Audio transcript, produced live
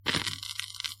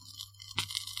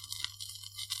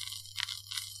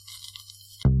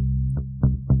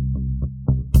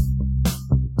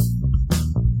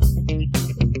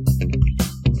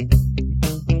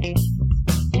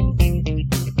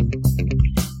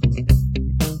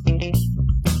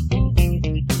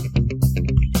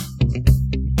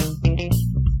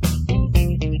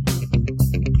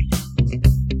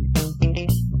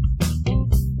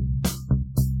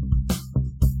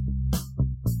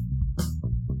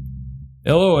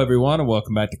Hello, everyone, and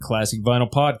welcome back to Classic Vinyl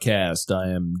Podcast.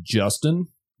 I am Justin,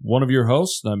 one of your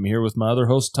hosts. I'm here with my other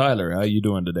host, Tyler. How you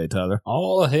doing today, Tyler?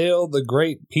 All hail the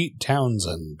great Pete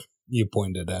Townsend. You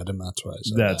pointed at him, that's why I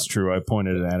said That's true. I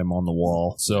pointed at him on the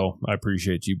wall, so I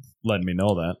appreciate you letting me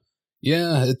know that.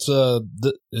 Yeah,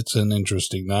 it's an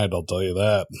interesting night, I'll tell you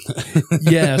that.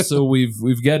 Yeah, so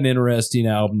we've got an interesting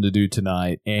album to do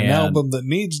tonight. And an album that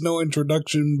needs no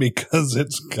introduction because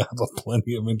it's got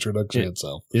plenty of introduction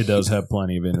itself. It does have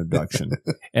plenty of introduction.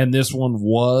 And this one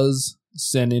was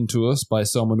sent in to us by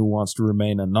someone who wants to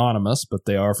remain anonymous, but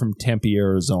they are from Tempe,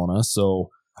 Arizona. So,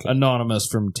 anonymous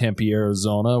from Tempe,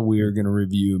 Arizona, we are going to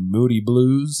review Moody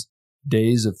Blues,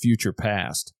 Days of Future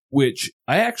Past. Which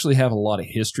I actually have a lot of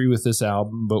history with this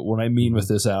album, but what I mean with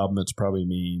this album, it probably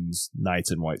means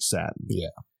Nights in White Satin. Yeah.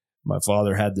 My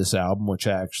father had this album, which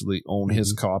I actually own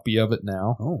his copy of it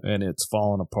now, and it's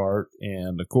fallen apart.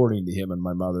 And according to him and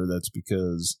my mother, that's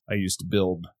because I used to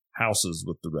build houses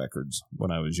with the records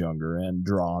when I was younger and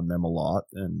draw on them a lot.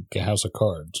 And a house of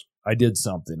cards. I did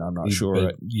something. I'm not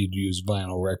sure. You'd use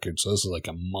vinyl records, so this is like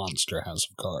a monster house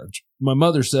of cards. My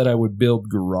mother said I would build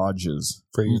garages.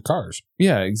 For your cars.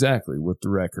 Yeah, exactly, with the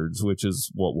records, which is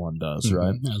what one does,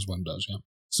 right? As one does, yeah.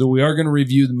 So we are going to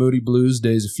review the Moody Blues,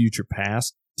 Days of Future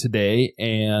Past today,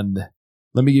 and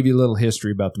let me give you a little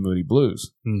history about the Moody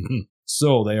Blues. Mm-hmm.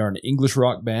 So they are an English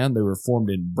rock band. They were formed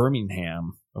in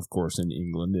Birmingham, of course, in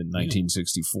England in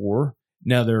 1964.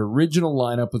 Now, their original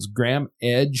lineup was Graham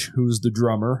Edge, who's the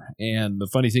drummer, and the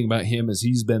funny thing about him is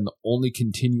he's been the only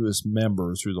continuous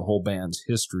member through the whole band's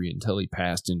history until he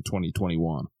passed in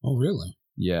 2021. Oh, really?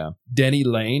 Yeah. Denny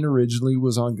Lane originally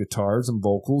was on guitars and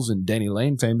vocals, and Denny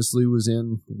Lane famously was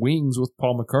in Wings with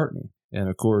Paul McCartney. And,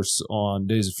 of course, on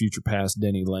Days of Future Past,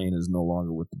 Denny Lane is no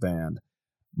longer with the band.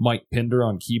 Mike Pinder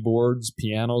on keyboards,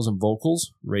 pianos, and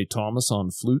vocals. Ray Thomas on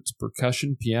flutes,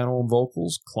 percussion, piano, and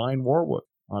vocals. Klein Warwick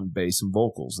on bass and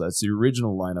vocals. That's the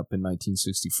original lineup in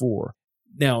 1964.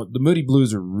 Now, the Moody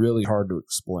Blues are really hard to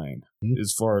explain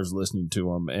as far as listening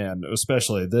to them, and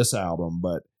especially this album,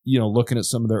 but, you know, looking at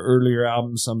some of their earlier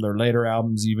albums, some of their later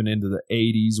albums, even into the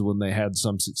 80s when they had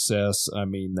some success, I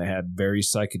mean, they had very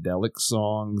psychedelic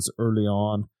songs early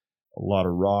on, a lot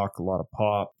of rock, a lot of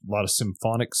pop, a lot of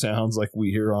symphonic sounds like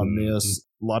we hear on this,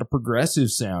 a lot of progressive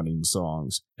sounding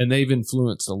songs. And they've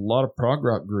influenced a lot of prog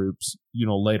rock groups, you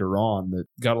know, later on that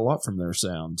got a lot from their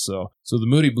sound. So the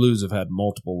Moody Blues have had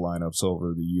multiple lineups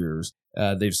over the years.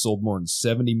 They've sold more than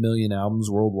 70 million albums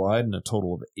worldwide and a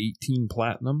total of 18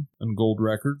 platinum and gold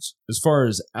records. As far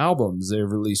as albums,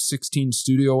 they've released 16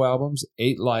 studio albums,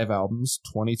 8 live albums,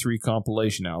 23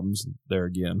 compilation albums. There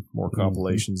again, more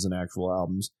compilations than actual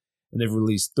albums. And they've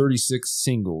released 36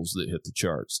 singles that hit the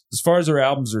charts. As far as their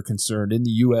albums are concerned, in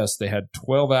the U.S., they had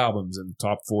 12 albums in the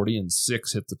top 40 and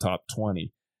 6 hit the top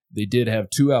 20. They did have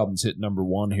 2 albums hit number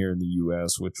 1 here in the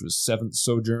U.S., which was Seventh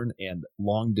Sojourn and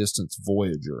Long Distance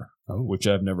Voyager, which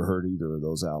I've never heard either of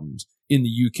those albums. In the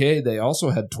U.K., they also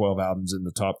had 12 albums in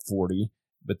the top 40,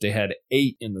 but they had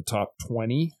 8 in the top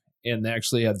 20, and they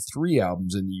actually had 3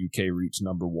 albums in the U.K. reach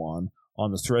number 1,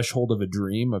 On the Threshold of a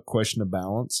Dream, A Question of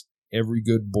Balance, Every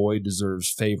Good Boy Deserves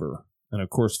Favor. And, of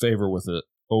course, favor with a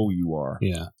O-U-R.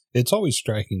 Yeah. It's always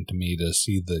striking to me to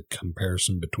see the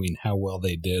comparison between how well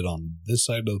they did on this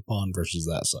side of the pond versus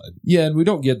that side. Yeah, and we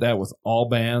don't get that with all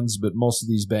bands, but most of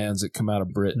these bands that come out of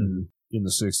Britain in the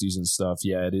 60s and stuff,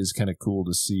 yeah, it is kind of cool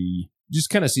to see, just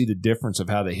kind of see the difference of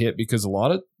how they hit, because a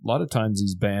lot of times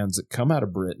these bands that come out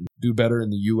of Britain do better in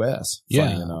the U.S.,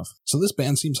 funny enough. So this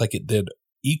band seems like it did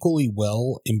equally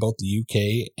well in both the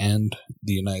UK and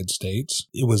the United States.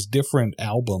 It was different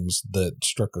albums that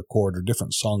struck a chord, or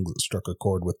different songs that struck a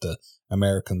chord with the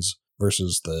Americans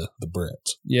versus the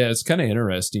Brits. Yeah, it's kind of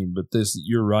interesting, but this,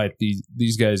 you're right,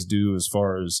 these guys do, as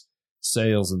far as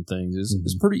sales and things,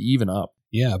 is pretty even up.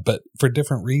 Yeah, but for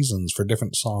different reasons, for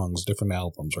different songs, different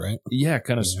albums, right? Yeah,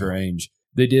 kind of strange.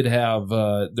 They did have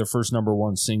their first number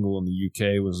 1 single in the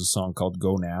UK was a song called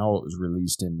Go Now. It was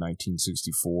released in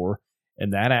 1964.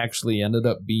 And that actually ended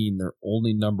up being their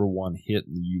only number 1 hit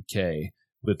in the UK.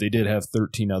 But they did have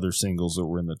 13 other singles that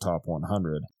were in the top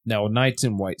 100. Now, Nights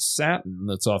in White Satin,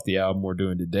 that's off the album we're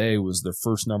doing today, was their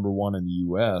first number 1 in the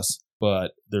US.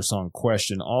 But their song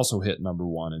Question also hit number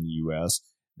 1 in the US.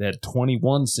 They had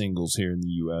 21 singles here in the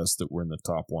US that were in the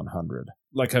top 100.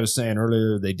 Like I was saying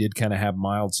earlier, they did kind of have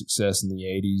mild success in the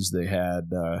 80s. They had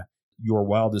Your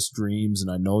Wildest Dreams and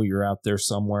I Know You're Out There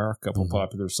Somewhere, a couple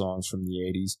popular songs from the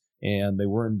 80s. and they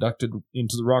were inducted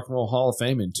into the Rock and Roll Hall of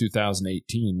Fame in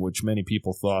 2018, which many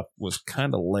people thought was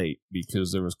kind of late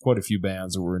because there was quite a few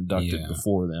bands that were inducted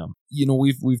before them. You know,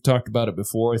 we've talked about it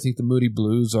before. I think the Moody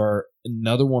Blues are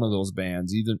another one of those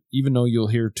bands. Even though you'll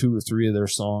hear 2 or 3 of their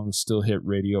songs still hit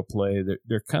radio play,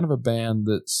 they're kind of a band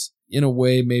that's, in a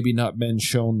way, maybe not been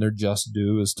shown their just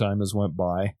due as time has went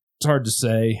by. It's hard to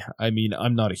say. I mean,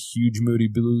 I'm not a huge Moody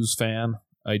Blues fan.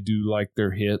 I do like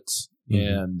their hits,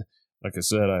 and like I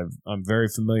said, I'm very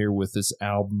familiar with this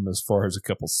album as far as a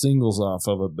couple singles off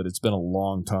of it, but it's been a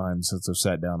long time since I've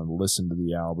sat down and listened to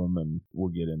the album, and we'll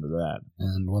get into that.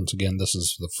 And once again, this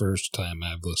is the first time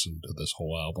I've listened to this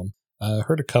whole album. I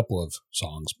heard a couple of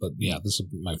songs, but yeah, this is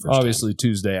my first Obviously, time.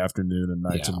 Tuesday Afternoon and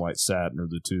Nights in White Satin are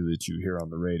the 2 that you hear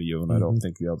on the radio, and I don't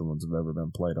think the other ones have ever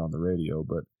been played on the radio,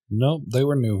 but... No, they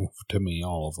were new to me,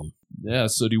 all of them. Yeah,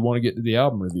 so do you want to get to the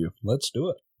album review? Let's do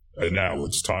it. And now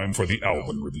it's time for the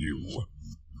album review.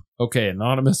 Okay,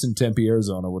 Anonymous in Tempe,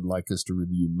 Arizona would like us to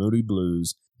review Moody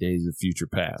Blues, Days of Future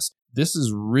Past. This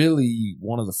is really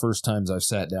one of the first times I've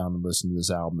sat down and listened to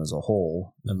this album as a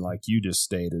whole, and like you just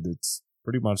stated, it's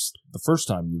pretty much the first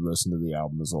time you listen to the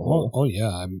album as a whole. Oh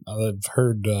yeah, I've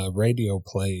heard radio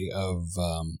play of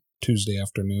Tuesday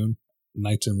Afternoon,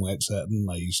 Nights in White Satin.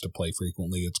 I used to play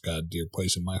frequently. It's got a dear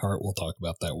place in my heart. We'll talk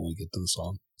about that when we get to the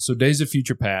song. So Days of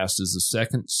Future Past is the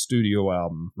second studio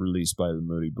album released by the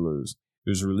Moody Blues.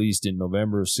 It was released in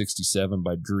November of 1967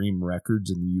 by Dream Records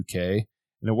in the UK,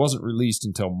 and it wasn't released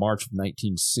until March of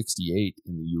 1968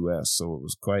 in the US, so it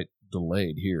was quite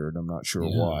delayed here, and I'm not sure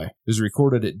why. It was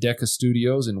recorded at Decca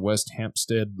Studios in West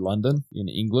Hampstead, London, in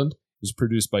England. It was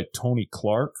produced by Tony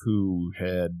Clark, who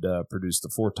had produced the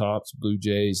Four Tops, Blue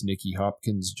Jays, Nicky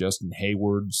Hopkins, Justin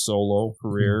Hayward's solo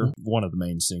career, one of the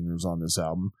main singers on this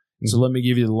album. So let me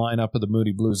give you the lineup of the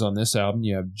Moody Blues on this album.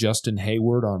 You have Justin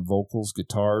Hayward on vocals,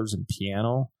 guitars, and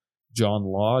piano, John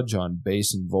Lodge on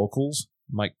bass and vocals,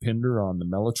 Mike Pinder on the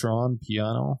mellotron,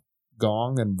 piano,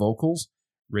 gong, and vocals,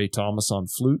 Ray Thomas on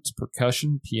flutes,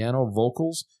 percussion, piano,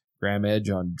 vocals, Graham Edge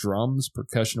on drums,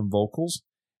 percussion, and vocals.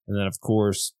 And then, of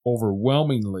course,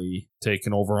 overwhelmingly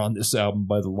taken over on this album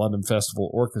by the London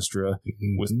Festival Orchestra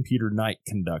with Peter Knight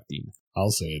conducting. I'll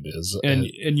say it is. And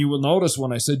you will notice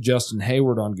when I said Justin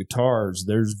Hayward on guitars,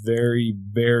 there's very,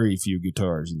 very few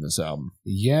guitars in this album.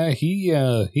 Yeah,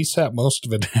 he sat most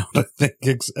of it down, I think,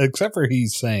 except for he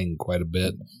sang quite a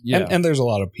bit. Yeah. And there's a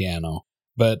lot of piano.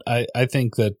 But I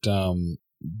think that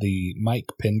the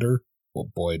Mike Pinder, well,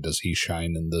 boy, does he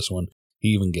shine in this one. He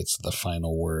even gets the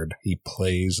final word. He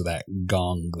plays that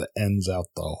gong that ends out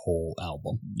the whole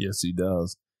album. Yes, he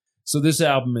does. So this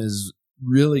album is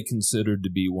really considered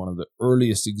to be one of the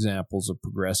earliest examples of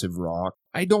progressive rock.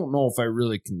 I don't know if I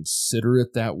really consider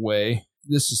it that way.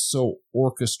 This is so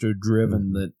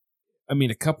orchestra-driven that, I mean,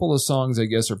 a couple of songs, I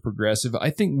guess, are progressive. I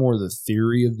think more the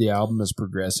theory of the album is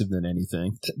progressive than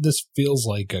anything. This feels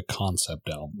like a concept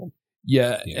album.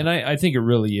 Yeah. And I think it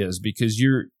really is, because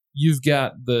you've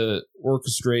got the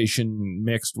orchestration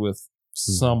mixed with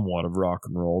somewhat of rock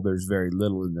and roll. There's very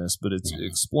little in this, but it's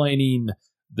explaining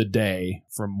the day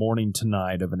from morning to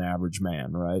night of an average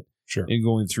man, right? Sure. And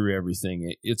going through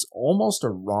everything. It's almost a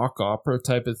rock opera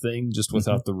type of thing, just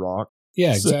without the rock.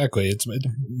 Yeah, exactly. It's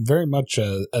very much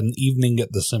an evening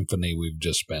at the symphony we've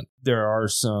just spent. There are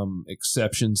some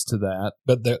exceptions to that.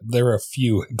 But there are a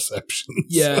few exceptions.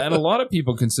 Yeah, and a lot of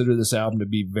people consider this album to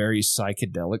be very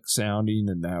psychedelic sounding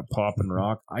and pop and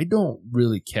rock. I don't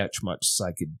really catch much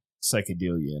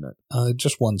psychedelia in it.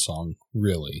 Just one song,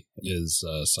 really, is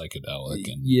psychedelic.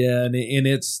 And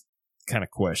it's kind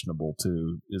of questionable,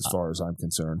 too, as far as I'm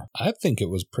concerned. I think it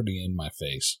was pretty in my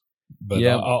face. But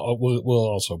yeah, we'll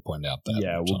also point out that.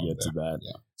 Yeah, we'll get to that.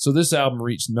 Yeah. So this album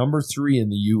reached number 3 in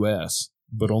the U.S.,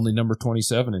 but only number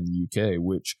 27 in the U.K.,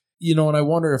 which, you know, and I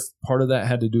wonder if part of that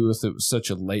had to do with it was such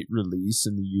a late release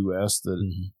in the U.S. that,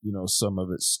 you know, some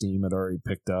of its steam had already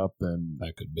picked up, and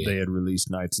that could be. They had released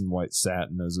Nights in White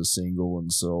Satin as a single,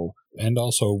 and so... And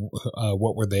also,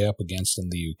 what were they up against in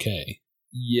the U.K.?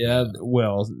 Yeah,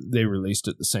 well, they released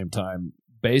it at the same time,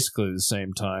 basically the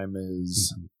same time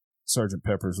as... Sgt.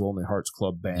 Pepper's Lonely Hearts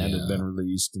Club Band had been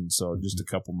released, and so just a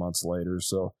couple months later,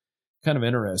 so kind of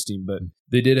interesting. But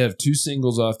they did have 2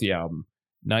 singles off the album,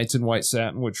 Nights in White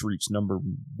Satin, which reached number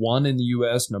 1 in the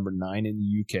U.S., number 9 in the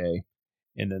U.K.,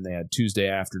 and then they had Tuesday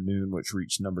Afternoon, which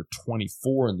reached number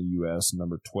 24 in the U.S., and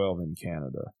number 12 in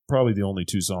Canada. Probably the only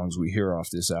 2 songs we hear off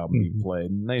this album being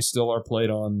played, and they still are played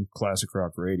on classic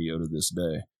rock radio to this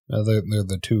day. They're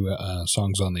the 2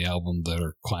 songs on the album that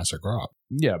are classic rock.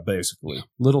 Yeah, basically.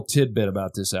 Little tidbit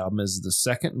about this album is the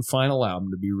second and final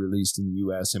album to be released in the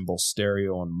U.S. in both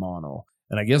stereo and mono.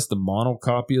 And I guess the mono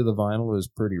copy of the vinyl is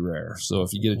pretty rare. So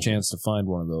if you get a chance to find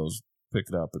one of those, pick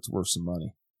it up. It's worth some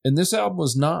money. And this album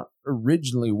was not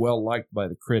originally well liked by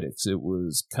the critics. It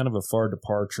was kind of a far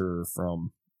departure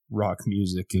from rock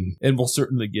music, and we'll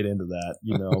certainly get into that,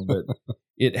 but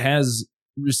it has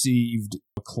received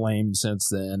acclaim since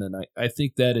then, and I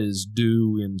think that is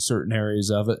due in certain areas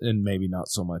of it and maybe not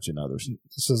so much in others.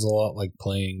 This is a lot like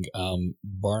playing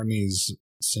Barney's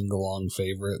sing-along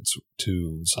favorites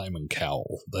to Simon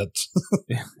Cowell. That's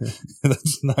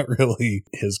not really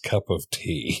his cup of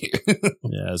tea.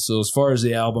 Yeah, so as far as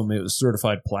the album, it was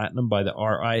certified platinum by the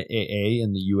RIAA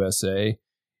in the USA,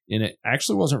 and it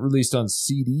actually wasn't released on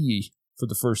CD for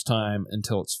the first time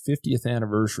until its 50th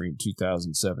anniversary in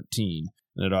 2017.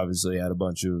 And it obviously had a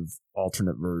bunch of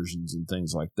alternate versions and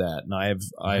things like that. And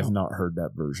I have not heard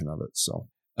that version of it. So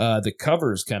the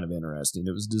cover is kind of interesting.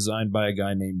 It was designed by a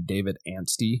guy named David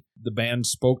Anstey. The band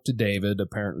spoke to David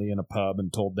apparently in a pub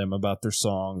and told them about their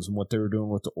songs and what they were doing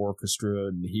with the orchestra.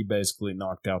 And he basically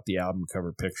knocked out the album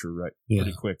cover picture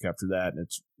pretty quick after that. And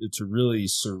it's a really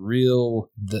surreal.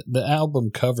 The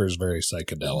album cover is very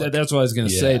psychedelic. That's what I was going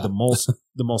to say. The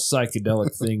most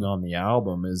psychedelic thing on the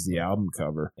album is the album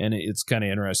cover, and it's kind of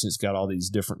interesting. It's got all these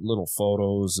different little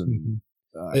photos and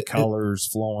colors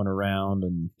flowing around,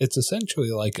 and it's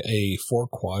essentially like a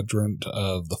 4-quadrant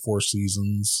of the 4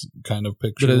 seasons kind of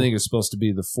picture. But I think it's supposed to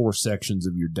be the 4 sections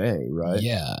of your day, right?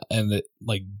 Yeah, and it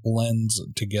like blends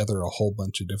together a whole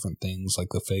bunch of different things, like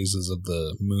the phases of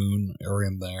the moon are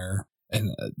in there. And,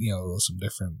 some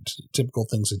different typical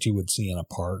things that you would see in a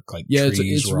park, like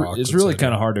trees, rocks. It's really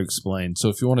kind of hard to explain. So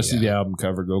if you want to see the album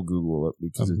cover, go Google it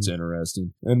because it's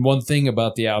interesting. And one thing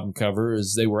about the album cover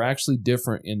is they were actually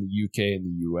different in the UK and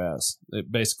the US,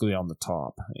 basically on the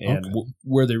top. And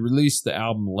where they released the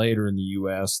album later in the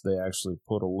US, they actually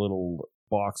put a little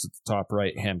box at the top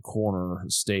right-hand corner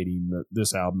stating that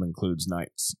this album includes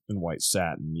Nights in White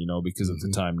Satin, because at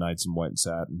the time Nights in White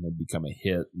Satin had become a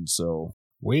hit. And so...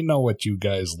 we know what you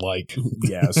guys like.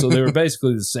 Yeah, so they were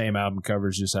basically the same album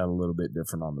covers, just had a little bit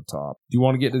different on the top. Do you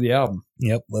want to get to the album?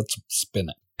 Yep, let's spin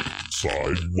it.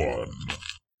 Side 1.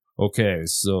 Okay,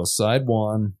 so side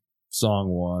 1, song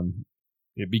 1,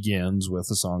 it begins with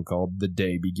a song called The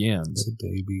Day Begins. The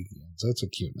Day Begins. That's a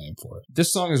cute name for it.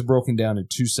 This song is broken down in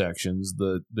 2 sections.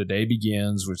 The Day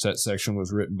Begins, which that section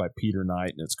was written by Peter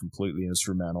Knight, and it's completely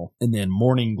instrumental. And then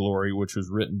Morning Glory, which was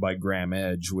written by Graham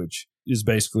Edge, which is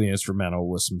basically instrumental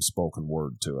with some spoken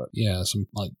word to it. Yeah, some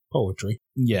like poetry.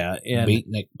 Yeah. And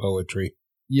beatnik poetry.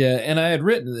 Yeah, and I had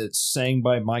written that it's sang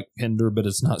by Mike Pinder, but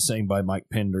it's not sang by Mike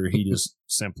Pinder. He just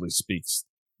simply speaks,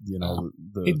 he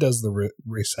does the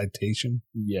recitation.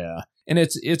 Yeah. And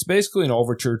it's basically an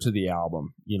overture to the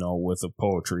album, with a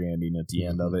poetry ending at the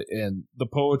end of it. And the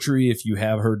poetry, if you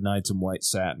have heard Nights in White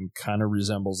Satin, kind of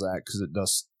resembles that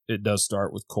because it does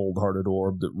start with Cold Hearted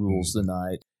Orb that rules the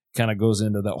night. Kind of goes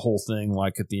into that whole thing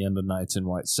like at the end of Nights in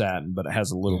White Satin, but it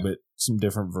has a little bit, some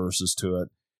different verses to it.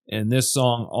 And this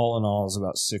song, all in all, is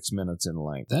about 6 minutes in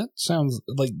length. That sounds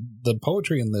like the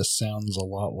poetry in this sounds a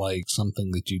lot like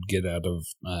something that you'd get out of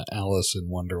Alice in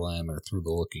Wonderland or Through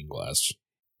the Looking Glass.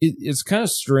 It's kind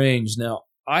of strange. Now,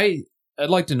 I'd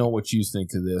like to know what you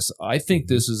think of this. I think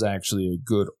this is actually a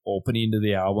good opening to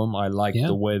the album. I like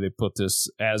the way they put this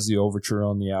as the overture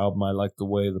on the album. I like the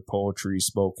way the poetry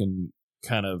spoken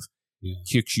kind of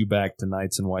kicks you back to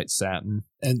Nights in White Satin.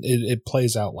 And it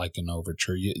plays out like an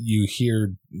overture. You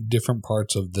hear different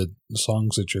parts of the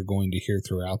songs that you're going to hear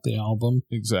throughout the album.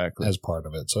 Exactly. As part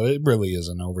of it. So it really is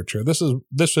an overture. This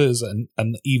is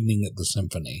an evening at the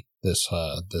symphony, this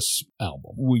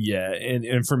album. Well, yeah.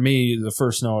 And for me, the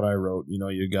first note I wrote,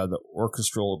 you got the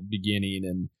orchestral beginning,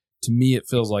 and to me, it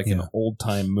feels like an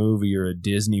old-time movie or a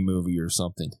Disney movie or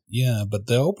something. Yeah, but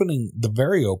the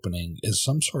very opening is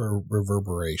some sort of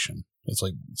reverberation. It's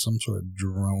like some sort of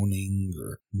droning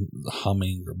or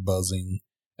humming or buzzing,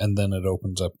 and then it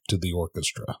opens up to the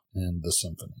orchestra and the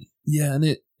symphony. Yeah,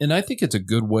 and I think it's a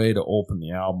good way to open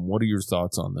the album. What are your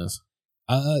thoughts on this?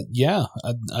 Yeah,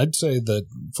 I'd say that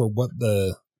for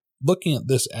looking at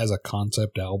this as a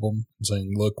concept album,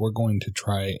 saying, look, we're going to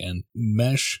try and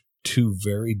mesh 2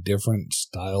 very different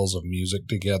styles of music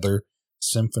together,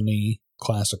 symphony,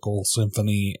 classical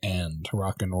symphony, and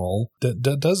rock and roll.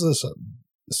 Does this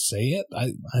say it?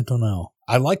 I don't know.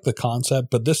 I like the concept,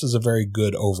 but this is a very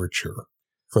good overture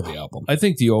for the album. I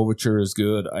think the overture is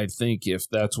good. I think if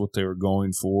that's what they were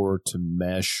going for, to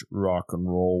mesh rock and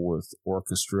roll with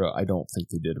orchestra, I don't think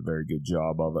they did a very good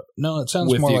job of it. No, it sounds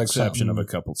more like with the exception of a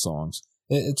couple songs.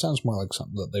 It sounds more like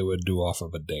something that they would do off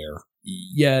of a Dare.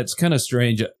 Yeah, it's kind of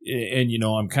strange. And,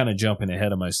 I'm kind of jumping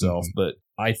ahead of myself, but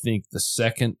I think the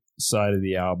second side of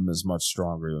the album is much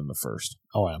stronger than the first.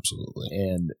 Oh, absolutely.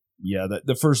 And yeah,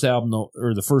 the first album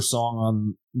or the first song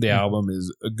on the album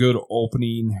is a good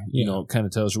opening. You know, it kind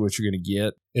of tells you what you're going to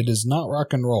get. It is not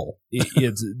rock and roll.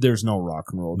 There's no rock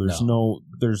and roll.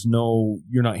 There's no.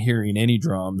 You're not hearing any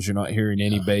drums. You're not hearing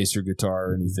any bass or guitar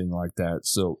or anything like that.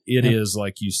 So it is,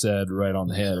 like you said, right on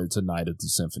the head. It's a night at the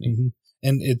symphony. Mm-hmm.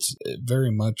 And it's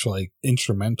very much like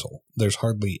instrumental. There's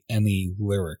hardly any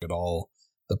lyric at all.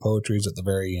 The poetry's at the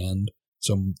very end.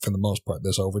 So for the most part,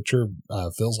 this overture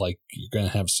feels like you're going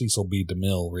to have Cecil B.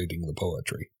 DeMille reading the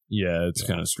poetry. Yeah, it's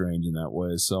kind of strange in that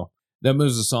way. So that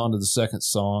moves us on to the second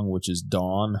song, which is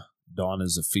Dawn. Dawn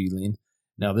is a Feeling.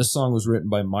 Now, this song was written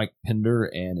by Mike Pinder,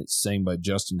 and it's sang by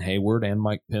Justin Hayward and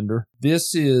Mike Pinder.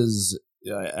 This is,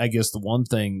 I guess the one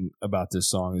thing about this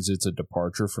song is it's a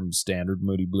departure from standard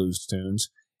Moody Blues tunes,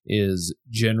 is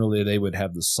generally they would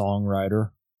have the songwriter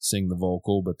sing the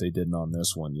vocal, but they didn't on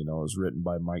this one. You know, it was written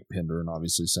by Mike Pinder and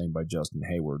obviously sang by Justin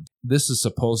Hayward. This is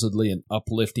supposedly an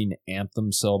uplifting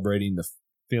anthem celebrating the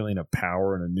feeling of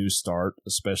power and a new start,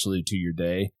 especially to your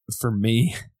day. For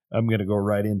me, I'm going to go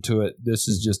right into it. This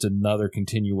is just another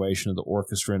continuation of the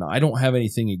orchestra, and I don't have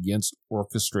anything against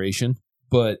orchestration,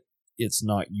 but it's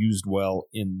not used well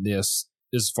in this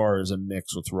as far as a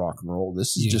mix with rock and roll.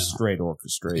 This is just straight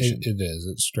orchestration. It is.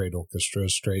 It's straight orchestra,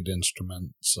 straight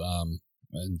instruments,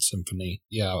 and symphony.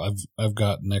 Yeah, I've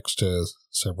got next to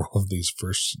several of these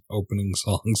first opening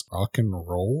songs rock and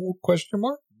roll ?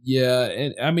 Yeah,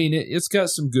 and I mean it's got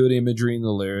some good imagery in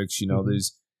the lyrics. You know,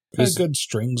 there's good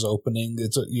strings opening.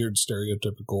 It's your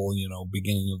stereotypical,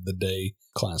 beginning of the day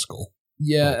classical.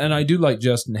 Yeah, and I do like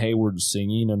Justin Hayward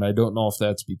singing, and I don't know if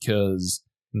that's because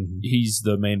he's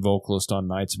the main vocalist on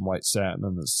Nights in White Satin,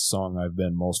 and the song I've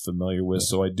been most familiar with.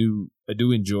 So I do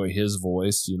enjoy his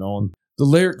voice, and the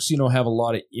lyrics, have a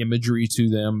lot of imagery to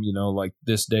them, like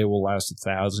this day will last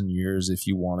 1,000 years if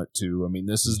you want it to. I mean,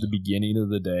 this is the beginning of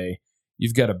the day.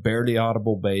 You've got a barely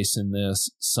audible bass in this,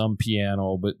 some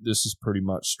piano, but this is pretty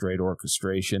much straight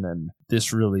orchestration, and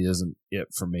this really isn't it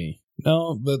for me.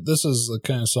 No, but this is the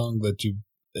kind of song that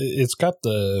it's got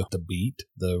the beat,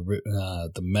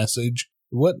 the message.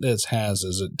 What this has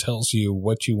is it tells you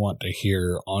what you want to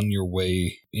hear on your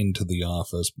way into the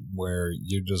office, where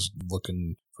you're just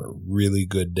looking for a really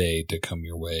good day to come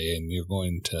your way, and you're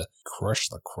going to crush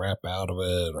the crap out of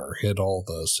it or hit all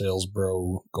the sales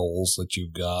bro goals that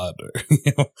you've got.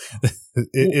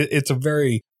 It's a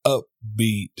very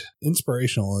upbeat.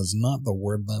 Inspirational is not the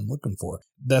word that I'm looking for.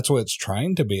 That's what it's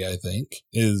trying to be, I think,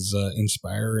 is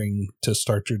inspiring to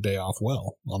start your day off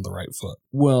well on the right foot.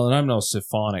 Well, and I'm no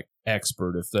symphonic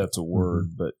expert, if that's a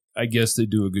word, but I guess they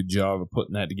do a good job of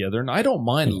putting that together, and I don't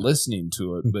mind listening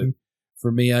to it, but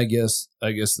for me, I guess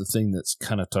the thing that's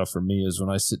kind of tough for me is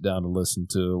when I sit down to listen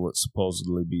to what's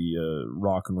supposedly be a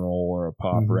rock and roll or a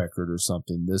pop record or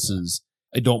something.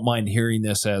 I don't mind hearing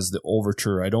this as the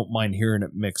overture. I don't mind hearing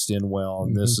it mixed in well.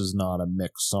 And this is not a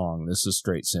mixed song. This is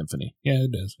straight symphony. Yeah,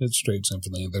 it is. It's straight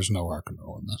symphony. There's no rock and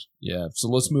roll in this. Yeah. So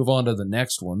let's move on to the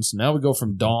next one. So now we go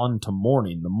from dawn to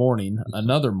morning. The morning,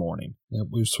 another morning. Yeah,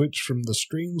 we've switched from the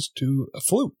strings to a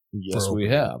flute. Yes, we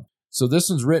have. So this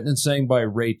one's written and sang by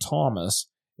Ray Thomas,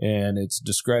 and it's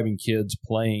describing kids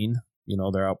playing.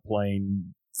 They're out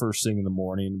playing first thing in the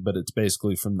morning, but it's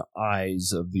basically from the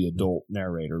eyes of the adult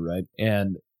narrator, right?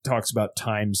 And talks about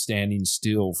time standing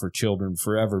still for children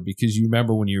forever, because you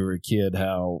remember when you were a kid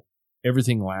how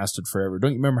everything lasted forever.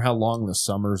 Don't you remember how long the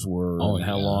summers were and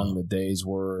how long the days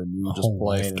were, and you would just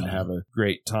play and have a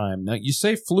great time? Now, you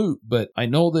say flute, but I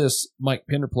know Mike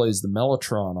Pinder plays the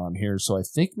mellotron on here, so I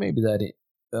think maybe that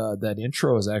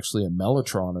intro is actually a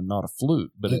mellotron and not a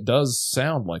flute, but it does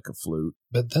sound like a flute.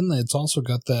 But then it's also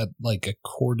got that like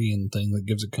accordion thing that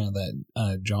gives it kind of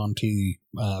that jaunty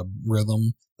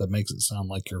rhythm that makes it sound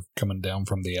like you're coming down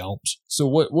from the Alps. So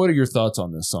what are your thoughts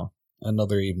on this song?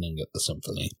 Another evening at the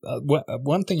symphony.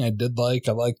 One thing I did like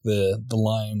the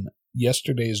line,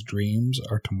 "Yesterday's dreams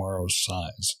are tomorrow's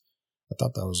sighs." I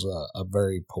thought that was a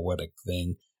very poetic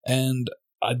thing, and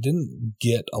I didn't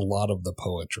get a lot of the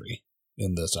poetry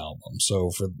in this album.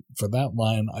 So for that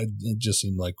line, it just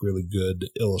seemed like really good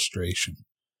illustration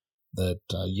that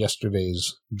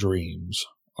yesterday's dreams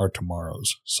are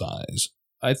tomorrow's sighs.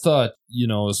 I thought,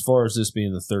 as far as this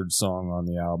being the third song on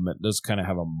the album, it does kind of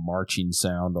have a marching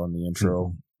sound on the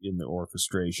intro in the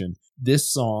orchestration.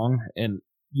 This song, and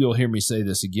you'll hear me say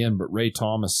this again, but Ray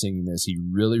Thomas singing this, he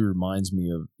really reminds me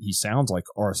of, he sounds like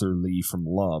Arthur Lee from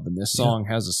Love. And this song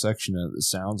has a section in it that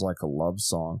sounds like a love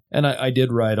song. And I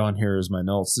did write on here as my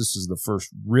notes, this is the first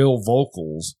real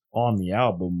vocals on the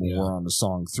album when we're on to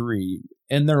song 3.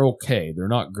 And they're okay. They're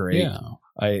not great. Yeah.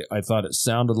 I thought it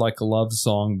sounded like a love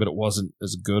song, but it wasn't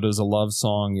as good as a love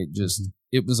song.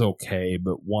 It was okay,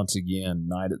 but once again,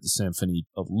 Night at the Symphony,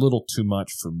 a little too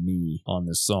much for me on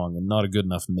this song and not a good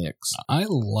enough mix. I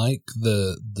like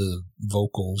the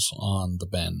vocals on the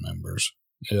band members.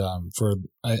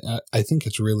 I think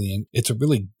it's a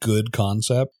really good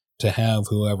concept to have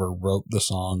whoever wrote the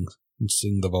song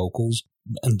sing the vocals.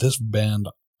 And this band,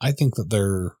 I think that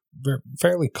they're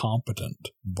fairly competent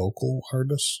vocal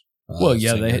artists. Well,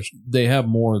 yeah, they have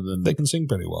more than... They can sing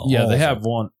pretty well. Yeah, they have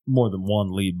more than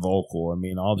one lead vocal. I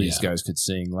mean, all these guys could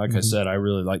sing. Like I said, I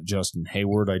really like Justin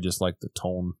Hayward. I just like the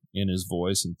tone in his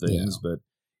voice and things. But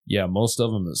yeah, most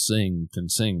of them that sing can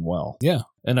sing well. Yeah.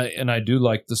 And I do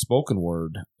like the spoken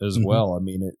word as well. I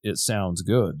mean, it sounds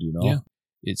good, you know? Yeah.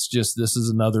 It's just, this is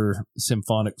another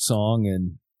symphonic song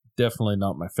and definitely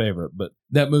not my favorite. But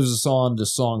that moves us on to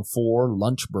song 4,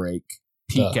 Lunch Break.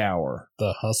 Peak Hour.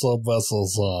 The Hustle Bustle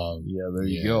song. Yeah, there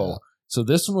you go. So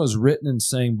this one was written and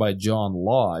sang by John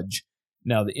Lodge.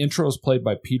 Now, the intro is played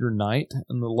by Peter Knight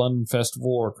and the London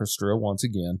Festival Orchestra, once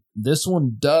again. This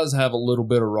one does have a little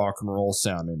bit of rock and roll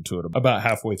sound into it. About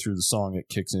halfway through the song, it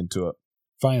kicks into it.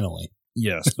 Finally.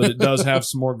 Yes, but it does have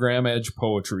some more Graham Edge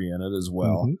poetry in it as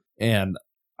well. And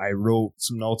I wrote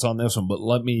some notes on this one, but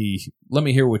let me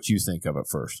hear what you think of it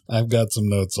first. I've got some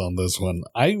notes on this one.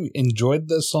 I enjoyed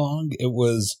this song. It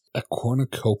was a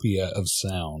cornucopia of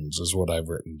sounds is what I've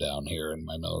written down here in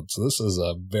my notes. This is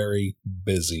a very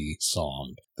busy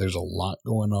song. There's a lot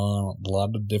going on, a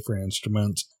lot of different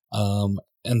instruments.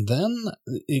 And then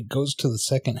it goes to the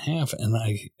second half, and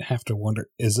I have to wonder,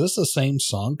 is this the same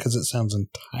song? Because it sounds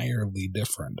entirely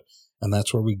different. And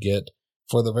that's where we get,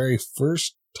 for the very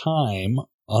first time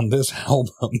on this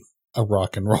album, a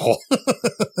rock and roll.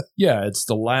 Yeah, it's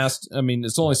the last, I mean,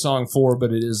 it's only song 4,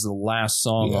 but it is the last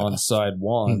song on side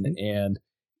 1. And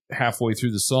halfway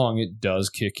through the song, it does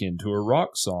kick into a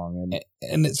rock song.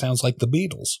 And it sounds like the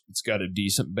Beatles. It's got a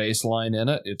decent bass line in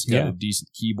it. It's got a decent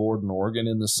keyboard and organ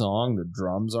in the song. The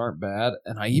drums aren't bad.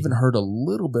 And I even heard a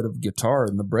little bit of guitar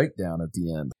in the breakdown at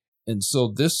the end. And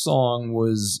so this song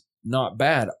was not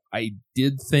bad. I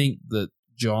did think that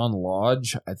John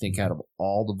Lodge, I think out of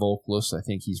all the vocalists, I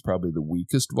think he's probably the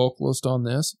weakest vocalist on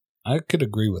this. I could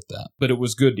agree with that. But it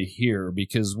was good to hear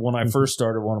because when I first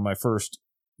started, one of my first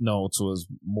notes was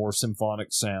more symphonic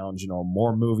sounds,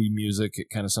 more movie music.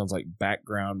 It kind of sounds like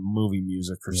background movie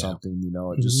music or something,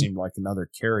 It just seemed like another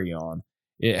Carry-On.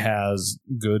 It has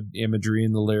good imagery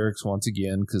in the lyrics, once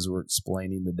again, because we're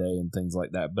explaining the day and things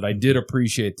like that. But I did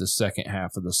appreciate the second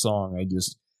half of the song.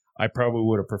 I probably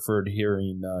would have preferred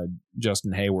hearing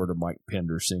Justin Hayward or Mike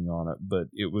Pender sing on it, but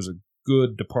it was a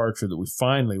good departure that we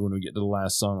finally, when we get to the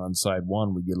last song on side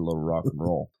 1, we get a little rock and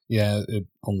roll. Yeah, it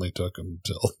only took him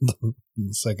until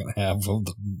the second half of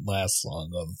the last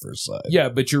song on the first side. Yeah,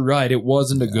 but you're right. It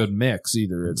wasn't a good mix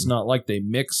either. It's not like they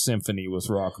mixed symphony with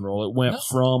rock and roll. It went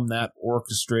from that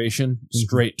orchestration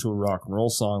straight to a rock and roll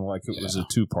song like it was a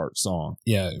 2-part song.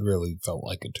 Yeah, it really felt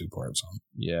like a 2-part song.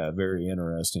 Yeah, very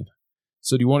interesting.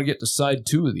 So do you want to get to side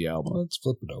 2 of the album? Let's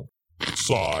flip it over.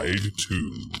 Side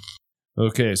 2.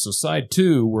 Okay, so side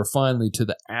 2, we're finally to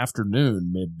the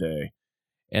afternoon midday.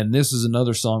 And this is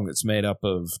another song that's made up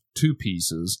of 2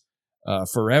 pieces.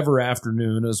 Forever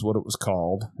Afternoon is what it was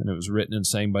called, and it was written and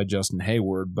sang by Justin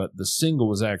Hayward, but the single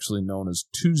was actually known as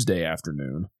Tuesday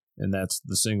Afternoon, and that's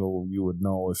the single you would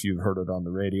know if you've heard it on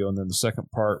the radio. And then the second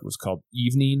part was called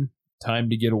Evening, Time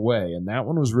to Get Away, and that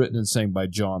one was written and sang by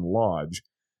John Lodge.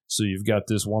 So you've got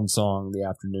this one song, The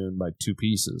Afternoon, by 2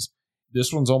 pieces.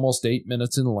 This one's almost 8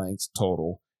 minutes in length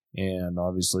total, and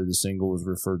obviously the single was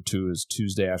referred to as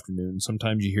Tuesday Afternoon.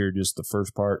 Sometimes you hear just the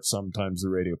first part, sometimes the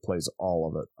radio plays all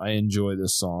of it. I enjoy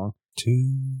this song.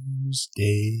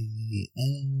 Tuesday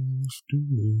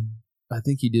Afternoon. I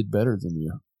think he did better than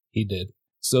you. He did.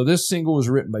 So this single was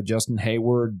written by Justin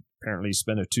Hayward. Apparently he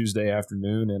spent a Tuesday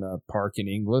afternoon in a park in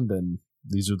England, and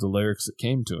these are the lyrics that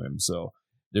came to him. So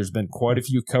there's been quite a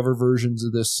few cover versions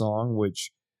of this song,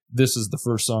 which this is the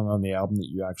first song on the album that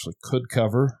you actually could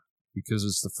cover because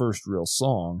it's the first real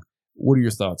song. What are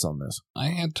your thoughts on this? I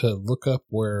had to look up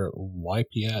where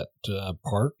Wypiat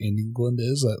Park in England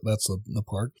is. That's the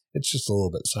park. It's just a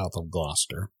little bit south of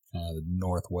Gloucester,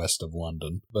 northwest of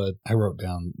London. But I wrote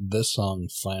down, this song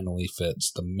finally fits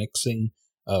the mixing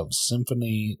of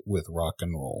symphony with rock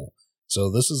and roll. So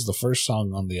this is the first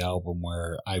song on the album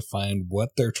where I find what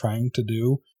they're trying to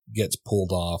do gets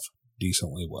pulled off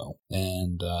decently well.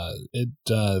 And it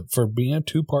for being a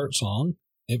 2-part song,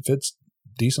 it fits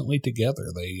decently together.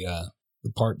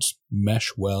 The parts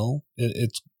mesh well.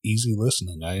 It's easy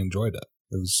listening. I enjoyed it.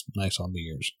 It was nice on the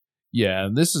ears. Yeah,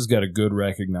 this has got a good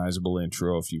recognizable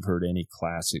intro if you've heard any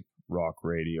classic rock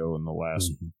radio in the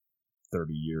last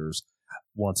 30 years.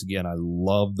 Once again, I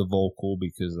love the vocal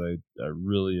because I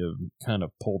really have kind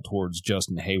of pulled towards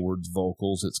Justin Hayward's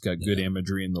vocals. It's got good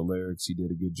imagery in the lyrics. He did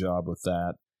a good job with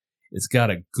that. It's got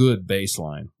a good bass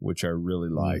line, which I really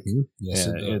like. Yes,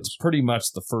 and it's pretty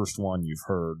much the first one you've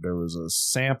heard. There was a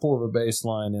sample of a bass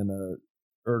line in an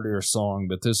earlier song,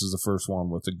 but this is the first one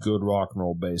with a good rock and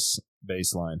roll bass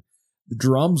line. The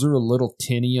drums are a little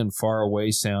tinny and far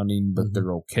away sounding, but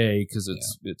they're okay because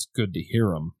it's good to hear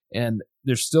them. And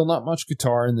there's still not much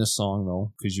guitar in this song,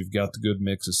 though, because you've got the good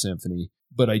mix of symphony.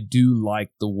 But I do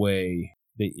like the way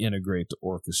they integrate the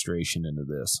orchestration into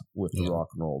this with the rock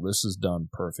and roll. This is done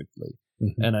perfectly.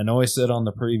 And I know I said on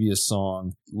the previous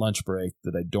song, Lunch Break,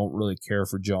 that I don't really care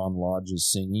for John Lodge's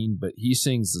singing, but he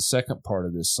sings the second part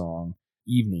of this song,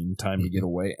 Evening, Time to Get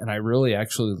Away, and I really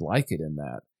actually like it in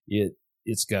that.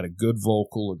 It's got a good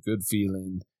vocal, a good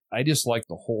feeling. I just like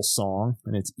the whole song,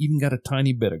 and it's even got a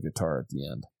tiny bit of guitar at the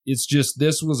end. It's just,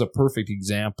 this was a perfect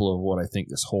example of what I think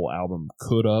this whole album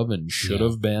could have and should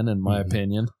have been, in my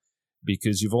opinion,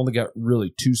 because you've only got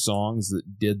really 2 songs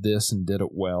that did this and did it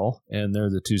well, and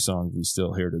they're the 2 songs we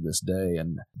still hear to this day.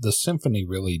 And the symphony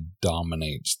really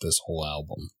dominates this whole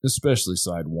album. Especially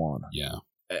side 1. Yeah.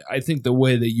 I think the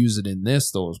way they use it in this,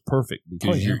 though, is perfect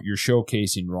because you're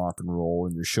showcasing rock and roll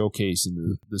and you're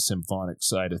showcasing the symphonic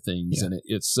side of things. And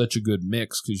it's such a good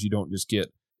mix because you don't just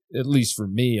get, at least for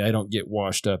me, I don't get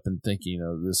washed up in thinking,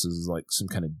 this is like some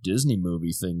kind of Disney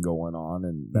movie thing going on.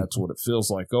 And that's what it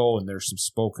feels like. Oh, and there's some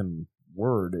spoken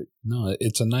word. No,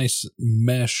 it's a nice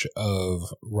mesh of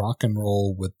rock and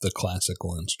roll with the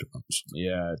classical instruments.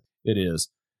 Yeah, it is.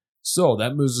 So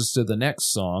that moves us to the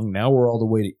next song. Now we're all the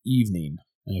way to Evening.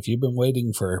 And if you've been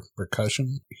waiting for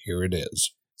percussion, here it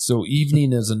is. So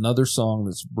Evening is another song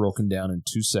that's broken down in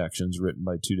 2 sections written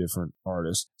by 2 different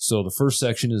artists. So the first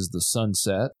section is The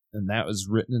Sunset, and that was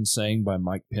written and sang by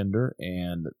Mike Pinder.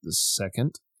 And the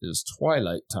second is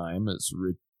Twilight Time. It's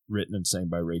written and sang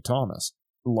by Ray Thomas.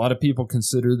 A lot of people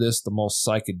consider this the most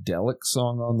psychedelic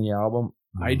song on the album.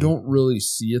 I don't really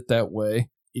see it that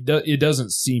way. It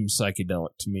doesn't seem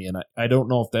psychedelic to me, and I don't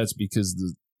know if that's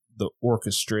because the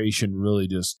orchestration really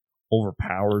just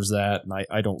overpowers that, and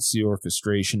I don't see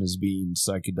orchestration as being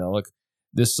psychedelic.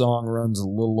 This song runs a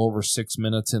little over 6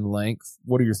 minutes in length.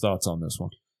 What are your thoughts on this one?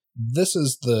 This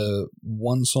is the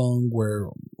one song where,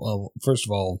 well, first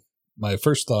of all, my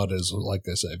first thought is, like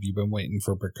I said, if you've been waiting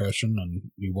for percussion and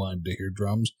you wanted to hear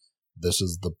drums, this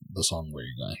is the song where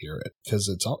you're going to hear it. Because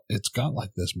it's got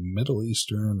like this Middle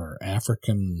Eastern or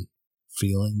African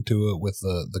feeling to it with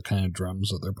the kind of drums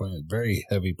that they're playing. Very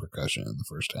heavy percussion in the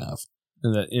first half.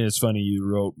 And it's funny you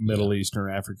wrote Middle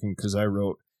Eastern African because I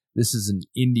wrote this is an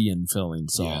Indian feeling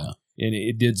song. Yeah. And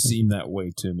it did seem that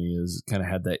way to me, as kind of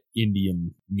had that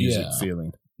Indian music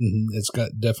feeling. It's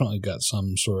definitely got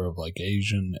some sort of like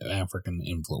Asian African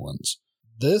influence.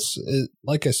 This is,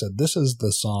 like I said, this is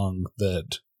the song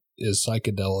that is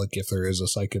psychedelic, if there is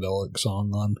a psychedelic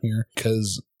song on here,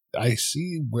 because I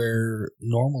see where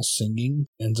normal singing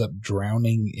ends up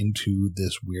drowning into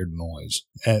this weird noise.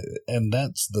 And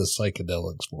that's the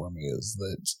psychedelics for me, is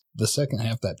that the second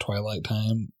half, that Twilight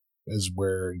Time, is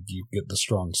where you get the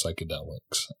strong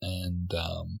psychedelics. And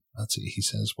let's see, he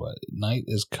says what? Night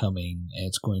is coming and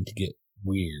it's going to get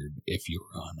weird if you're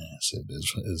on acid,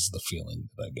 is the feeling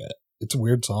that I get. It's a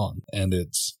weird song, and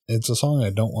it's a song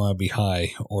I don't want to be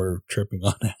high or tripping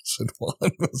on acid while I'm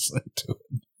listening to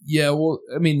it. Yeah, well,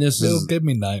 I mean, it'll give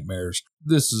me nightmares.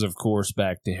 This is, of course,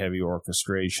 back to heavy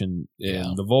orchestration,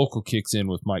 and the vocal kicks in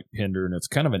with Mike Pinder, and it's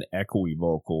kind of an echoey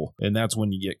vocal, and that's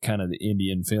when you get kind of the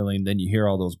Indian feeling. Then you hear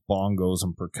all those bongos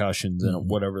and percussions and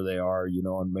whatever they are,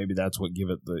 and maybe that's what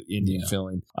give it the Indian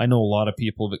feeling. I know a lot of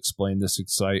people have explained this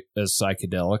as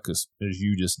psychedelic, as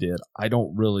you just did. I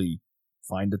don't really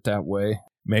find it that way.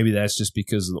 Maybe that's just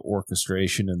because of the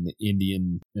orchestration and the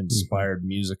Indian-inspired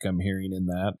music I'm hearing in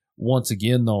that. Once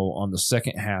again, though, on the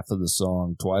second half of the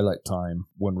song, Twilight Time,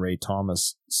 when Ray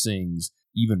Thomas sings,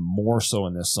 even more so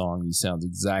in this song, he sounds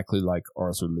exactly like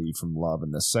Arthur Lee from Love.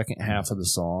 And the second half of the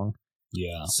song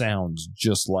sounds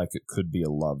just like it could be a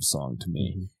love song to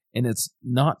me. And it's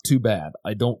not too bad.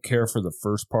 I don't care for the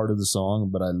first part of the song,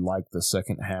 but I like the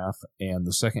second half. And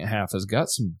the second half has got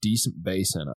some decent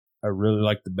bass in it. I really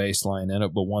like the bass line in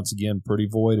it, but once again, pretty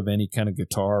void of any kind of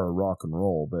guitar or rock and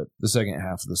roll. But the second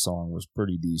half of the song was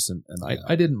pretty decent, and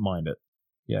I didn't mind it.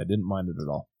 Yeah, I didn't mind it at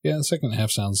all. Yeah, the second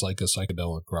half sounds like a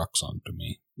psychedelic rock song to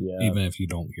me. Yeah. Even if you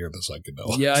don't hear the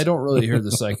psychedelics. Yeah, I don't really hear the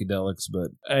psychedelics,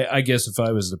 but I guess if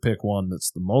I was to pick one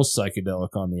that's the most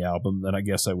psychedelic on the album, then I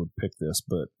guess I would pick this,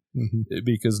 but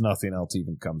because nothing else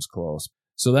even comes close.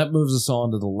 So that moves us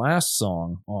on to the last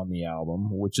song on the album,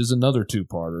 which is another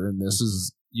two-parter, and this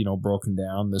is, broken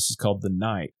down. This is called The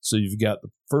Night. So you've got the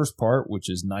first part, which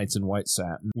is Nights in White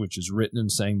Satin, which is written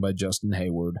and sang by Justin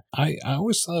Hayward. I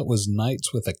always thought it was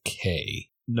Knights with a K.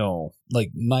 No.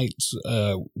 Like knights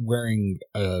wearing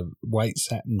a white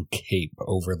satin cape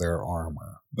over their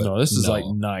armor. But no, this is like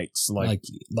knights. Like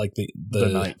the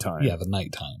nighttime. Yeah, the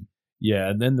nighttime. Yeah,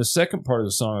 and then the second part of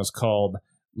the song is called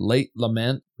Late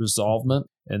Lament, Resolvement.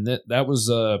 And that was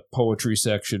a poetry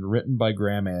section written by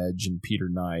Graham Edge and Peter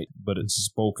Knight, but it's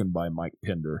spoken by Mike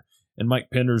Pinder. And Mike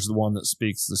Pinder's the one that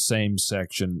speaks the same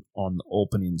section on the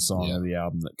opening song of the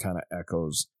album that kind of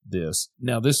echoes this.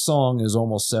 Now, this song is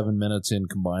almost 7 minutes in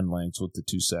combined lengths with the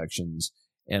two sections.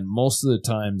 And most of the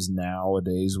times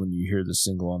nowadays, when you hear the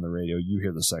single on the radio, you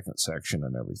hear the second section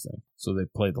and everything. So they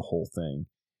play the whole thing.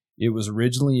 It was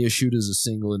originally issued as a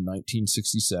single in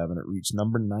 1967. It reached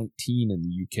number 19 in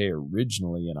the UK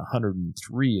originally and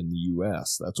 103 in the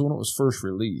US. That's when it was first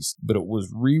released. But it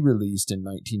was re-released in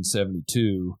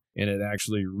 1972, and it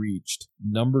actually reached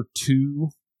number 2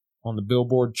 on the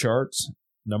Billboard charts,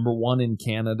 number 1 in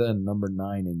Canada, and number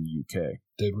 9 in the UK.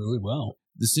 Did really well.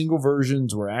 The single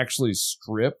versions were actually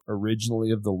stripped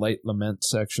originally of the late lament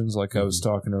sections like I was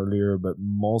talking earlier, but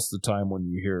most of the time when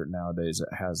you hear it nowadays,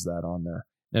 it has that on there.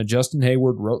 Now, Justin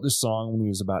Hayward wrote this song when he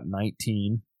was about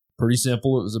 19. Pretty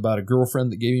simple. It was about a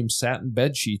girlfriend that gave him satin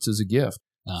bed sheets as a gift.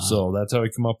 So that's how he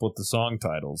came up with the song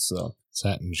titles. So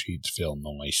satin sheets feel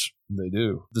nice. They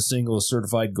do. The single is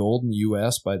certified gold in the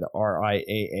U.S. by the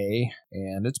RIAA,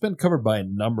 and it's been covered by a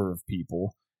number of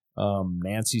people.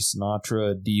 Nancy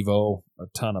Sinatra, Devo, a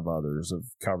ton of others have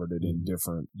covered it in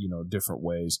different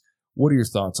ways. What are your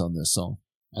thoughts on this song?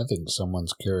 I think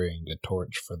someone's carrying a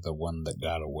torch for the one that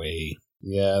got away.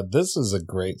 Yeah, this is a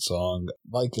great song.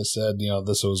 Like I said,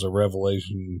 this was a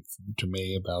revelation to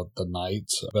me about the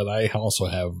Knights, but I also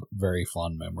have very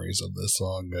fond memories of this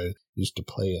song. I used to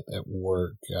play it at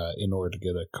work in order to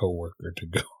get a coworker to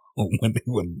go when he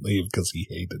wouldn't leave because he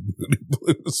hated Moody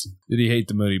Blues. Did he hate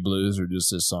the Moody Blues or just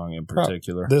this song in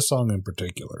particular? This song in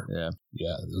particular. Yeah.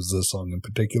 Yeah, it was this song in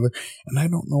particular. And I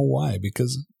don't know why,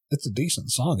 because it's a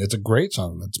decent song. It's a great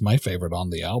song. It's my favorite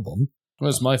on the album. Well,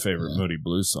 it's my favorite Moody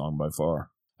Blues song by far.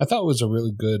 I thought it was a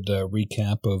really good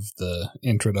recap of the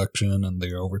introduction and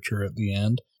the overture at the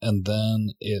end. And then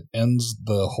it ends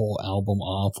the whole album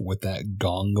off with that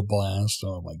gong blast. So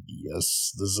I'm like,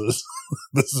 yes, this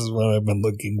is what I've been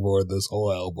looking for this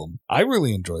whole album. I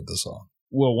really enjoyed the song.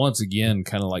 Well, once again,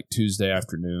 kind of like Tuesday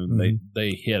Afternoon,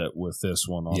 they hit it with this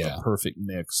one on the perfect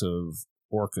mix of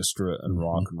orchestra and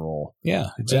rock and roll. Yeah,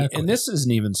 exactly. And this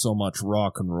isn't even so much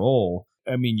rock and roll.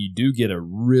 I mean, you do get a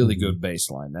really good bass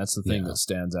line. That's the thing that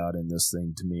stands out in this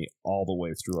thing to me all the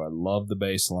way through. I love the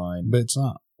bass line. But it's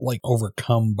not like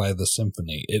overcome by the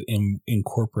symphony. It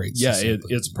incorporates the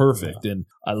symphony. It's perfect. Yeah. And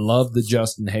I love the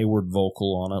Justin Hayward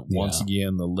vocal on it. Once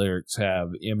again, the lyrics have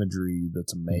imagery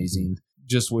that's amazing.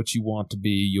 Just what you want to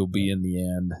be, you'll be in the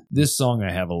end. This song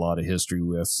I have a lot of history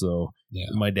with, so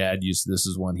my dad this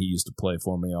is one he used to play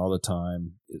for me all the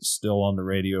time. It's still on the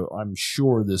radio. I'm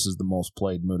sure this is the most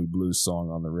played Moody Blues song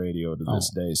on the radio to this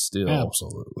day still.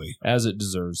 Absolutely. As it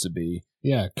deserves to be.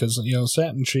 Yeah, because,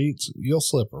 satin sheets, you'll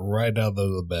slip right out of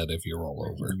the bed if you roll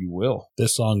over. You will.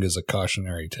 This song is a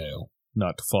cautionary tale.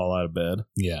 Not to fall out of bed.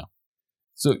 Yeah.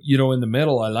 So, in the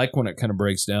middle, I like when it kind of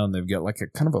breaks down. They've got like a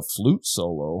kind of a flute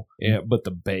solo, but the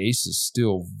bass is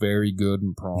still very good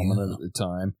and prominent at the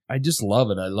time. I just love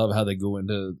it. I love how they go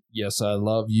into, yes, I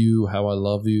love you, how I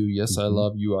love you, yes, I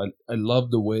love you. I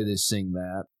love the way they sing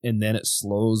that. And then it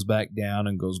slows back down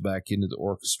and goes back into the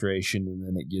orchestration, and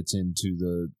then it gets into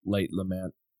the late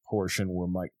lament portion where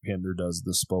Mike Pinder does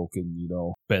the spoken,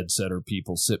 bedsetter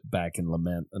people sit back and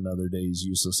lament another day's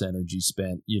useless energy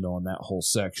spent, on that whole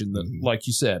section that, like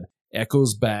you said,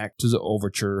 echoes back to the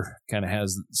overture, kind of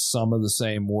has some of the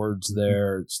same words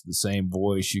there. It's the same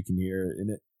voice. You can hear it. And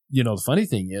it, the funny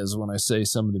thing is when I say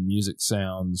some of the music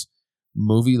sounds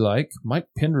movie-like, Mike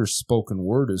Pinder's spoken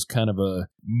word is kind of a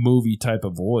movie type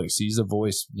of voice. He's a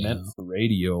voice meant for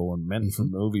radio and meant for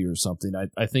movie or something.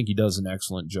 I think he does an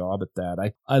excellent job at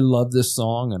that. I love this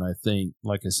song, and I think,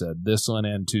 like I said, this one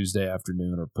and Tuesday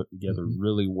Afternoon are put together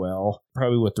really well.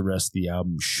 Probably what the rest of the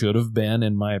album should have been,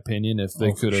 in my opinion, if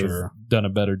they could have done a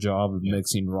better job of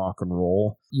mixing rock and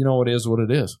roll. It is what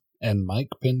it is. And Mike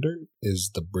Pinder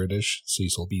is the British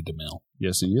Cecil B. DeMille.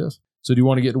 Yes, he is. So do you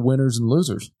want to get to winners and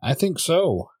losers? I think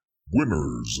so.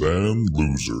 Winners and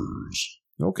losers.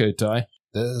 Okay, Ty.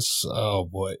 Oh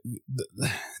boy.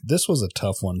 This was a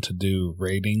tough one to do,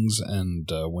 ratings and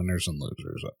winners and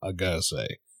losers, I gotta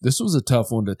say. This was a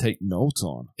tough one to take notes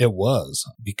on. It was,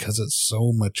 because it's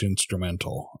so much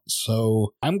instrumental.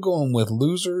 So I'm going with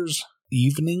losers.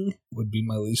 Evening would be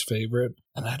my least favorite.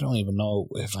 And I don't even know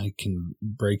if I can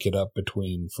break it up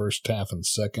between first half and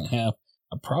second half.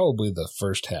 Probably the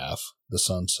first half, the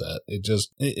sunset.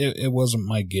 It wasn't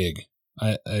my gig.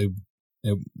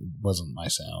 It wasn't my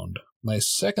sound. My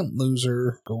second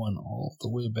loser, going all the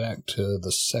way back to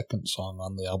the second song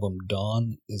on the album,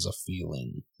 Dawn is a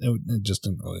Feeling. It just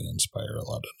didn't really inspire a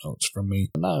lot of notes from me.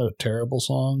 Not a terrible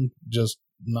song, just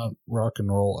not rock and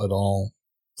roll at all,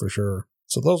 for sure.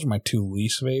 So those are my two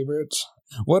least favorites.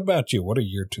 What about you? What are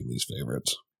your two least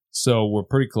favorites? So we're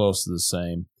pretty close to the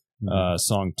same.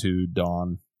 Song 2,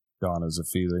 Dawn is a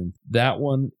Feeling. That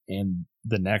one and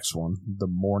the next one, The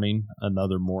Morning,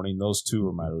 Another Morning, those two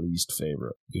are my least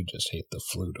favorite. You just hate the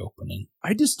flute opening.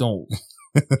 I just don't.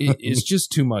 It's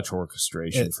just too much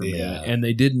orchestration for me. Yeah. And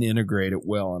they didn't integrate it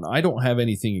well. And I don't have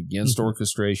anything against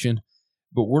orchestration,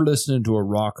 but we're listening to a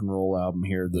rock and roll album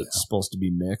here that's supposed to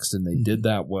be mixed, and they did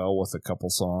that well with a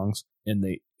couple songs, and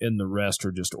the rest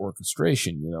are just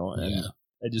orchestration, and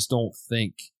I just don't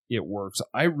think it works.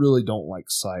 I really don't like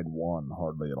side 1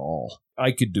 hardly at all.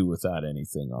 I could do without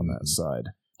anything on that side.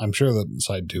 I'm sure that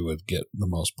side 2 would get the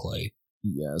most play.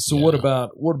 Yeah. So what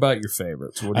about your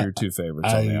favorites? What are your two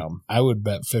favorites on the album? I would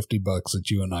bet $50 that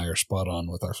you and I are spot on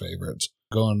with our favorites.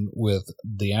 Going with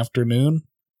The Afternoon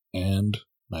and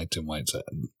Nights in White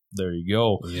Satin. There you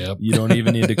go. Yep. You don't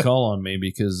even need to call on me,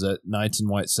 because Nights in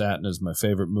White Satin is my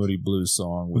favorite Moody Blues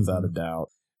song, without a doubt.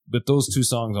 But those two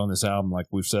songs on this album, like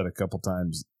we've said a couple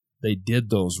times, they did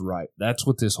those right. That's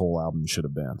what this whole album should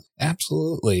have been.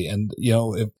 Absolutely. And,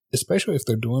 especially if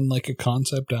they're doing like a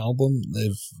concept album,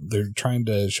 if they're trying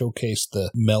to showcase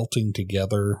the melting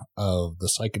together of the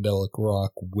psychedelic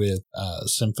rock with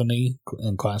symphony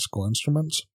and classical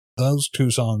instruments, those two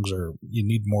songs you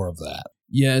need more of that.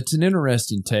 Yeah, it's an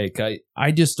interesting take.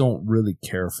 I just don't really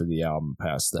care for the album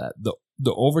past that.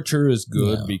 The overture is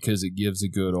good because it gives a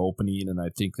good opening, and I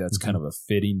think that's kind of a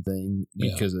fitting thing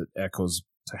because it echoes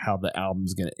to how the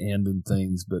album's going to end and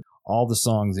things, but all the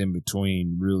songs in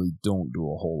between really don't do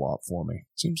a whole lot for me.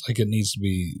 Seems like it needs to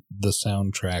be the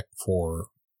soundtrack for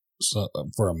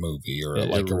a movie or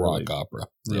a rock opera.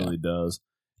 It really does.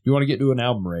 You want to get to an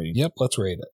album rating? Yep, let's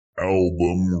rate it.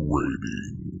 Album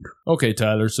rating. Okay,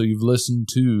 Tyler, so you've listened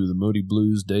to the Moody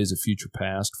Blues Days of Future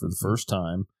Past for the first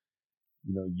time.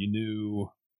 You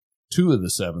knew 2 of the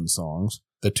 7 songs.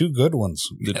 The 2 good ones.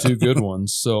 The 2 good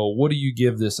ones. So what do you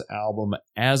give this album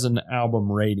as an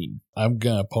album rating? I'm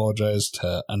going to apologize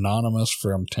to Anonymous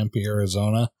from Tempe,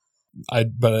 Arizona.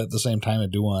 But at the same time, I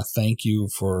do want to thank you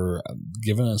for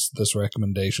giving us this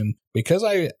recommendation, because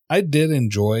I did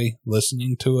enjoy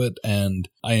listening to it, and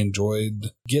I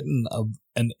enjoyed getting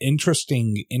an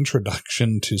interesting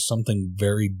introduction to something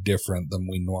very different than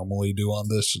we normally do on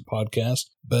this podcast.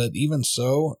 But even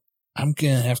so, I'm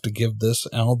going to have to give this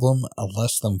album a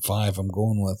less than 5. I'm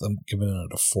giving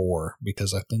it a 4,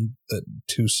 because I think that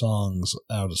 2 songs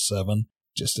out of 7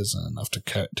 just isn't enough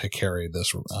to carry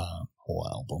this whole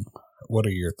album. What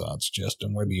are your thoughts,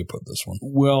 Justin? Where do you put this one?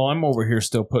 Well, I'm over here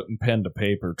still putting pen to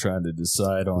paper trying to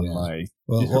decide on my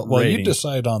Well, you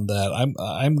decide on that.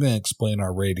 I'm going to explain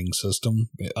our rating system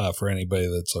for anybody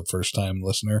that's a first-time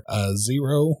listener.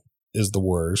 0 is the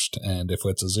worst, and if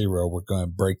it's a 0, we're going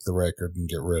to break the record and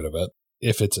get rid of it.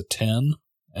 If it's a 10,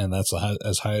 and that's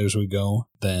as high as we go,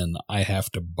 then I have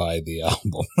to buy the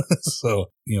album.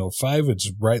 So, 5,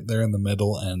 it's right there in the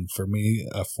middle, and for me,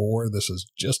 a 4, this is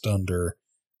just under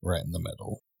right in the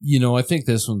middle. I think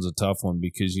this one's a tough one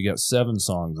because you got 7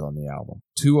 songs on the album.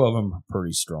 2 of them are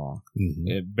pretty strong.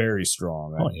 Very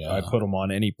strong. I put them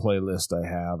on any playlist I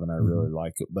have, and I really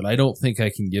like it. But I don't think I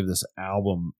can give this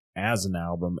album as an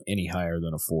album any higher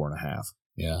than a 4.5.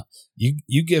 Yeah.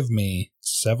 You give me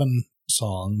 7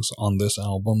 songs on this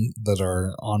album that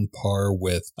are on par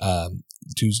with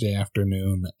Tuesday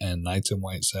Afternoon and Nights in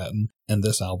White Satin, and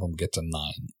this album gets a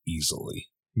 9 easily.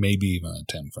 Maybe even a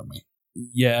 10 from me.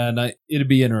 Yeah, and it'd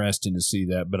be interesting to see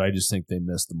that, but I just think they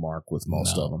missed the mark with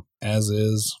most of them. As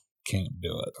is, can't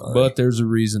do it. But there's a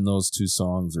reason those 2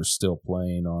 songs are still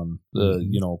playing on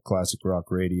the classic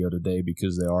rock radio today,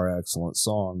 because they are excellent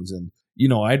songs. And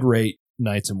I'd rate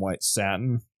Nights in White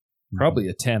Satin probably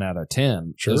a 10 out of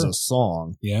 10 as a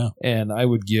song. Yeah. And I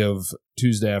would give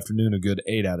Tuesday Afternoon a good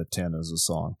 8 out of 10 as a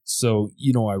song. So,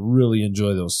 I really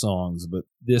enjoy those songs, but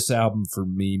this album for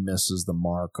me misses the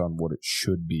mark on what it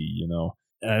should be,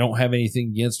 And I don't have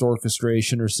anything against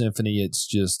orchestration or symphony. It's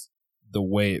just the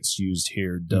way it's used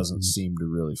here doesn't seem to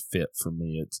really fit for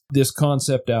me. It's this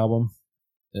concept album,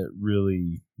 it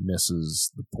really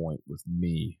misses the point with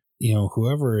me.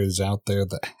 Whoever is out there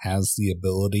that has the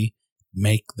ability,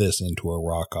 make this into a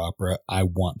rock opera. I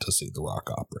want to see the rock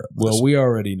opera. Well, we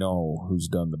already know who's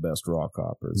done the best rock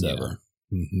operas ever.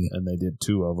 Mm-hmm. And they did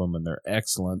 2 of them, and they're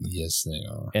excellent. Yes, they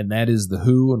are. And that is The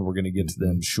Who, and we're going to get to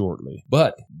them shortly.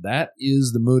 But that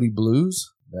is the Moody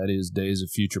Blues. That is Days of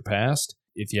Future Past.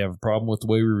 If you have a problem with the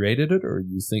way we rated it, or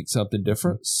you think something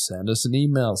different, send us an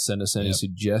email. Send us any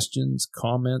suggestions,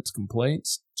 comments,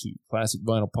 complaints to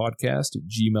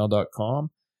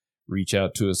classicvinylpodcast@gmail.com. Reach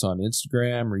out to us on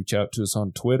Instagram. Reach out to us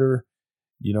on Twitter.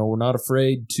 We're not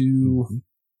afraid to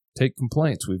take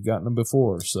complaints. We've gotten them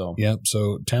before. So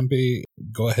So Tempe,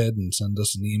 go ahead and send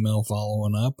us an email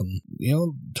following up, and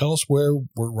tell us where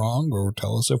we're wrong or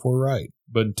tell us if we're right.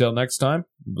 But until next time,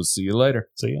 we'll see you later.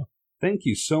 See ya. Thank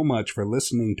you so much for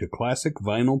listening to Classic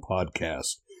Vinyl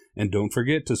Podcast. And don't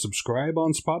forget to subscribe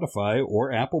on Spotify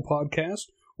or Apple Podcasts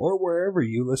or wherever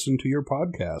you listen to your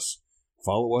podcasts.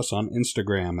 Follow us on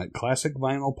Instagram at Classic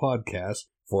Vinyl Podcast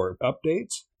for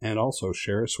updates, and also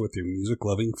share us with your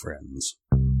music-loving friends.